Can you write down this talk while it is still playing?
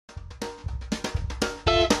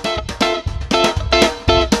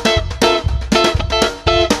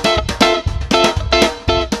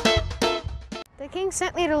king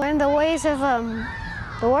sent me to learn the ways of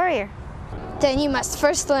the warrior. Then you must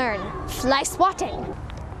first learn fly swatting.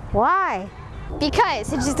 Why?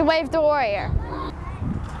 Because it is the way of the warrior.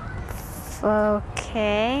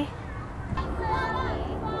 Okay.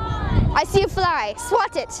 I see a fly.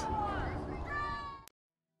 Swat it.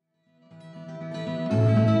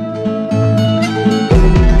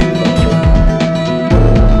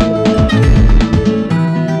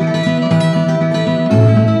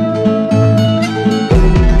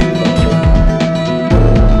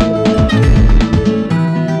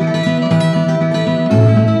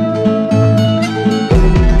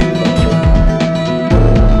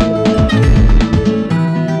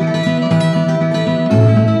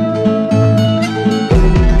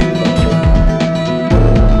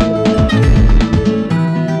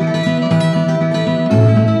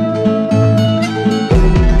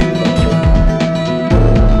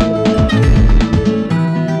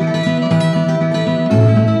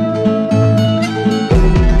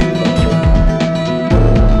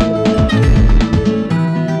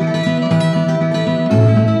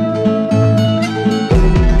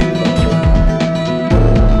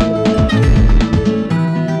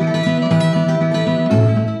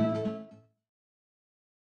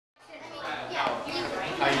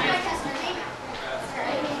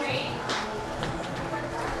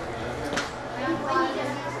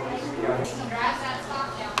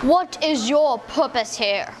 What is your purpose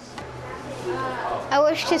here? I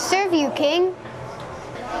wish to serve you, king.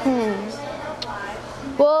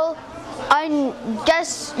 Well, I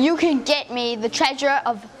guess you can get me the treasure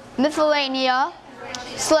of Mythlania,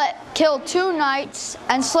 kill 2 knights,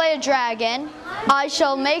 and slay a dragon. I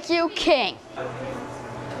shall make you king.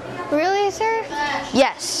 Really, sir?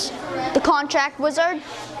 Yes. The contract, wizard.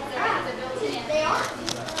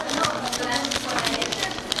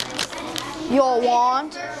 Your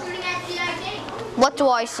wand. What do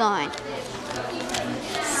I sign?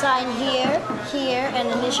 Sign here, here, and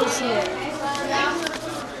initials here.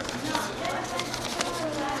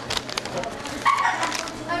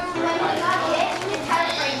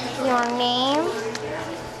 Your name,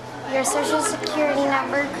 your social security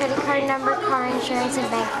number, credit card number, car insurance,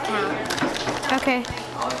 and bank account. Okay.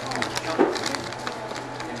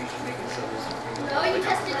 Oh, you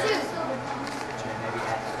tested too.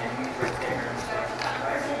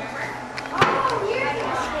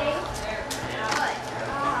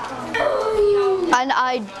 And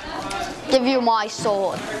I give you my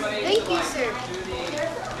sword. Thank you, sir.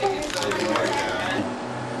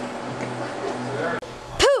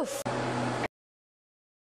 Poof!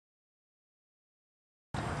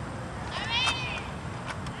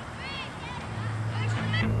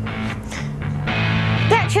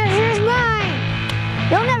 That treasure is mine!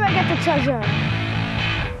 You'll never get the treasure.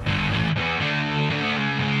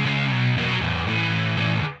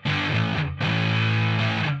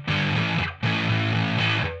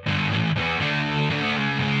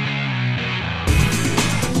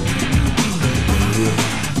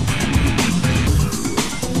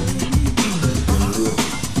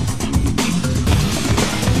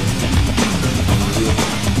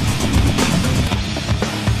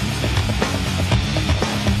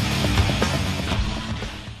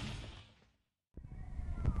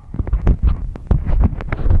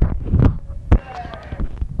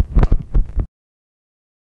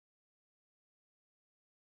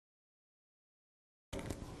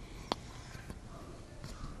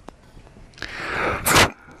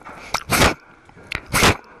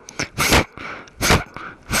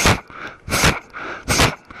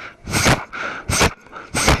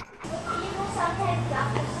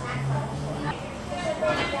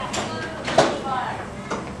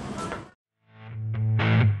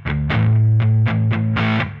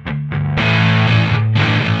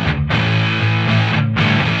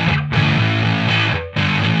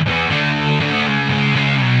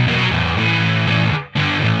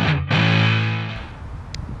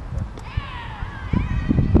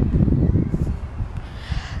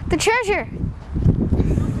 The treasure!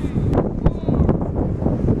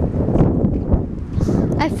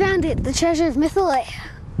 I found it, the treasure of Mythlania.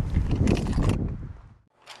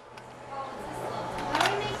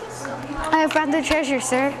 I have found the treasure,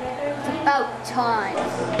 sir. About time.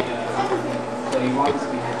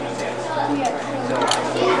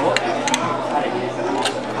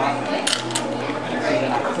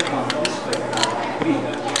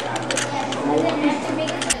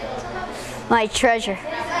 My treasure.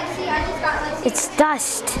 It's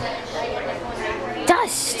dust.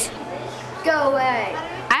 Dust! Go away.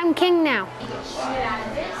 I'm king now.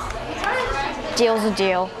 Deal's a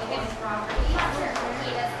deal.